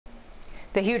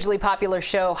The hugely popular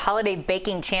show Holiday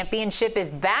Baking Championship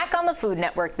is back on the Food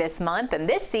Network this month, and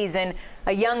this season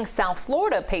a young South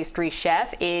Florida pastry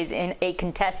chef is a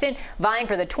contestant vying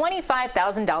for the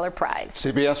 $25,000 prize.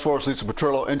 CBS 4's Lisa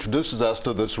Petrillo introduces us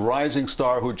to this rising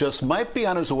star who just might be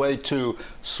on his way to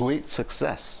sweet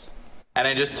success. And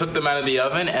I just took them out of the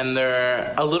oven, and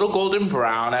they're a little golden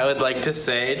brown, I would like to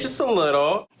say, just a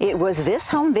little. It was this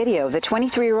home video the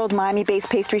 23-year-old Miami-based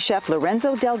pastry chef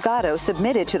Lorenzo Delgado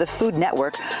submitted to the Food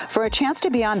Network for a chance to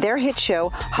be on their hit show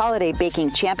Holiday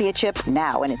Baking Championship,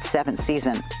 now in its 7th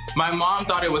season. My mom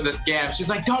thought it was a scam. She's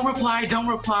like, don't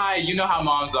reply. You know how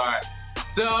moms are.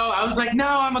 So I was like, no,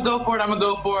 I'm gonna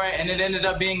go for it. And it ended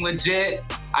up being legit.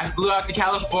 I flew out to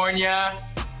California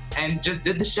and just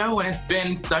did the show, and it's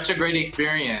been such a great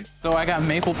experience. So I got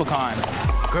maple pecan.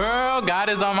 Girl, God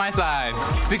is on my side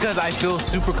because I feel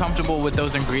super comfortable with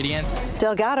those ingredients.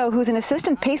 Delgado, who's an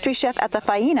assistant pastry chef at the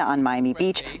Faena on Miami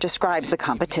Beach, describes the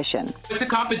competition. It's a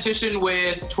competition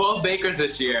with 12 bakers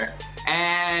this year,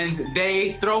 and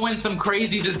they throw in some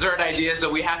crazy dessert ideas that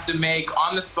we have to make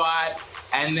on the spot,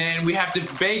 and then we have to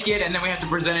bake it, and then we have to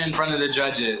present it in front of the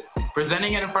judges.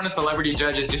 Presenting it in front of celebrity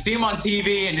judges, you see them on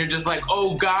TV and you're just like,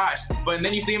 oh gosh, but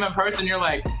then you see them in person, you're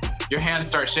like, your hands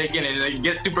start shaking and it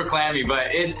gets super clammy, but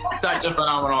it's such a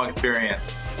phenomenal experience.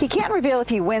 He can't reveal if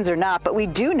he wins or not, but we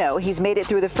do know he's made it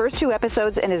through the first 2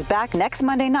 episodes and is back next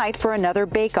Monday night for another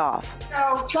bake-off.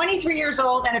 So, 23 years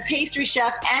old and a pastry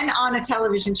chef and on a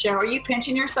television show. Are you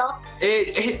pinching yourself?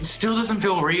 It still doesn't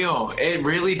feel real. It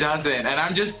really doesn't. And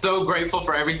I'm just so grateful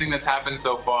for everything that's happened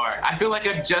so far. I feel like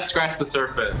I've just scratched the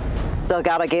surface.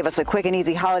 Delgado gave us a quick and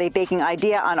easy holiday baking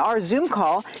idea on our Zoom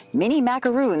call: mini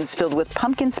macaroons filled with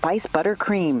pumpkin spice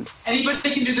buttercream.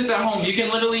 Anybody can do this at home. You can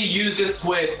literally use this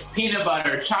with peanut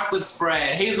butter, chocolate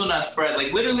spread, hazelnut spread.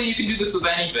 Like literally you can do this with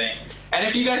anything. And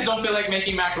if you guys don't feel like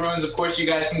making macaroons, of course you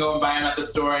guys can go and buy them at the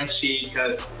store and cheat,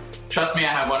 because trust me,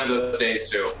 I have one of those days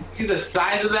too. See the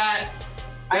size of that?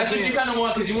 That's what you kind of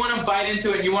want, because you want to bite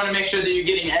into it and you want to make sure that you're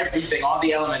getting everything, all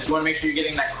the elements. You want to make sure you're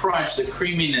getting that crunch, the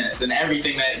creaminess, and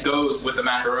everything that goes with the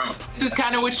macaroon. This is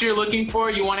kind of what you're looking for.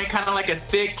 You want it kind of like a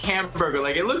thick hamburger.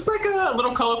 Like it looks like a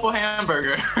little colorful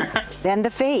hamburger. Then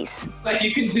the face. Like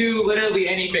you can do literally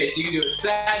any face. You can do a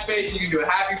sad face, you can do a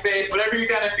happy face, whatever you're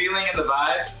kind of feeling in the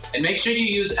vibe. And make sure you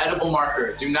use edible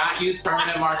marker. Do not use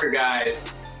permanent marker, guys.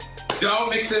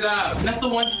 Don't mix it up. And that's the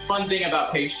one fun thing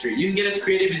about pastry. You can get as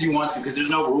creative as you want to because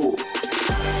there's no rules.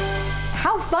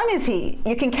 How fun is he?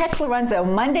 You can catch Lorenzo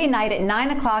Monday night at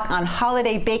 9 o'clock on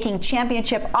Holiday Baking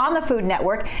Championship on the Food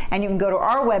Network. And you can go to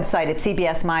our website at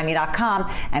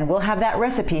cbsmiami.com and we'll have that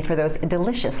recipe for those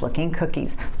delicious looking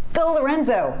cookies. Go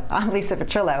Lorenzo! I'm Lisa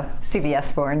Petrillo, CBS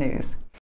 4 News.